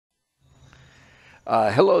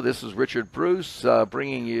Hello, this is Richard Bruce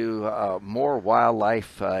bringing you more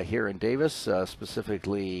wildlife here in Davis,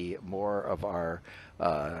 specifically more of our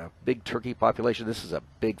big turkey population. This is a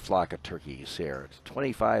big flock of turkeys here. It's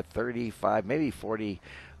 25, 35, maybe 40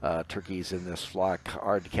 turkeys in this flock.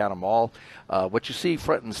 Hard to count them all. What you see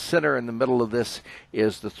front and center in the middle of this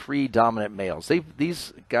is the three dominant males.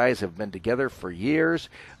 These guys have been together for years.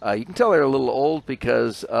 You can tell they're a little old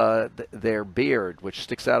because their beard, which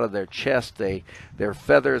sticks out of their chest, they're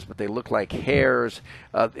feathers, but they look like hairs.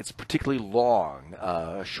 It's particularly long.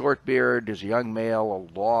 A short beard is a young male,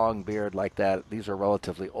 a long beard like that. These are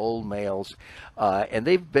relatively old males. And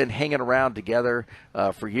they've been hanging around together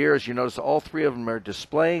for years. You notice all three of them are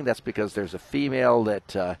displaying. That's because there's a female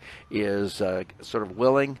that is sort of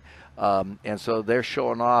willing. And so they're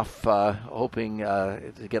showing off, hoping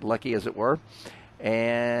to get lucky, as it were.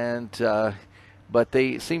 And but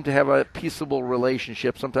they seem to have a peaceable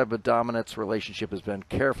relationship. Some type of dominance relationship has been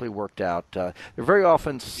carefully worked out. They're very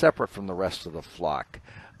often separate from the rest of the flock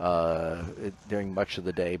during much of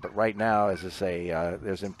the day. But right now, as I say,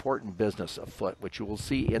 there's important business afoot, which you will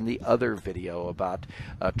see in the other video about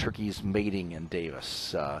turkeys mating in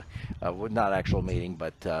Davis. Not actual mating,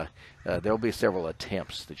 but there'll be several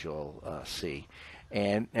attempts that you'll see.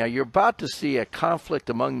 And now you're about to see a conflict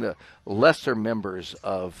among the lesser members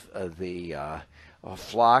of the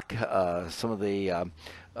flock. Some of the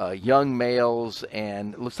young males,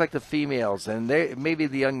 and it looks like the females, and maybe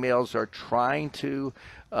the young males are trying to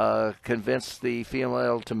convince the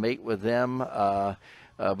female to mate with them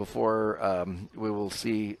before we will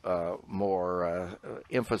see more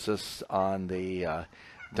emphasis on the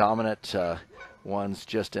dominant ones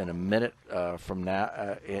just in a minute from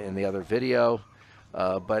now in the other video.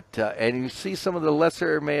 And you see some of the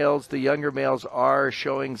lesser males, the younger males are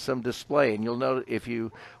showing some display. And you'll note if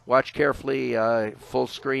you watch carefully, full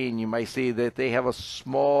screen, you might see that they have a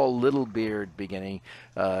small little beard beginning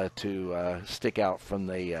to stick out from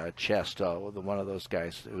the chest. One of those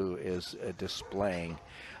guys who is displaying.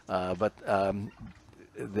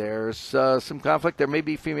 There's some conflict. There may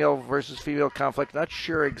be female versus female conflict. Not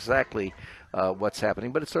sure exactly what's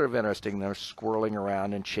happening, but it's sort of interesting. They're squirreling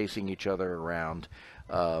around and chasing each other around.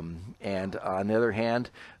 And on the other hand,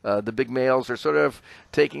 the big males are sort of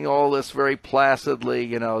taking all this very placidly.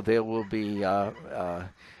 You know, they will be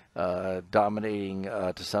dominating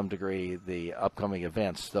to some degree the upcoming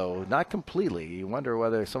events, though not completely. You wonder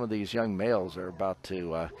whether some of these young males are about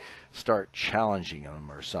to start challenging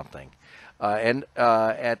them or something.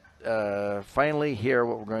 Finally here,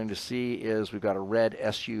 what we're going to see is we've got a red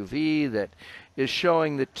SUV that is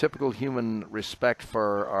showing the typical human respect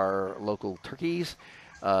for our local turkeys.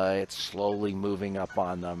 It's slowly moving up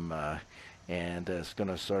on them, and it's going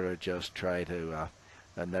to sort of just try to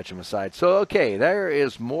nudge them aside. So, okay, there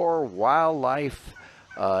is more wildlife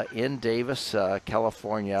in Davis,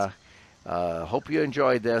 California. Hope you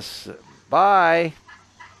enjoyed this. Bye.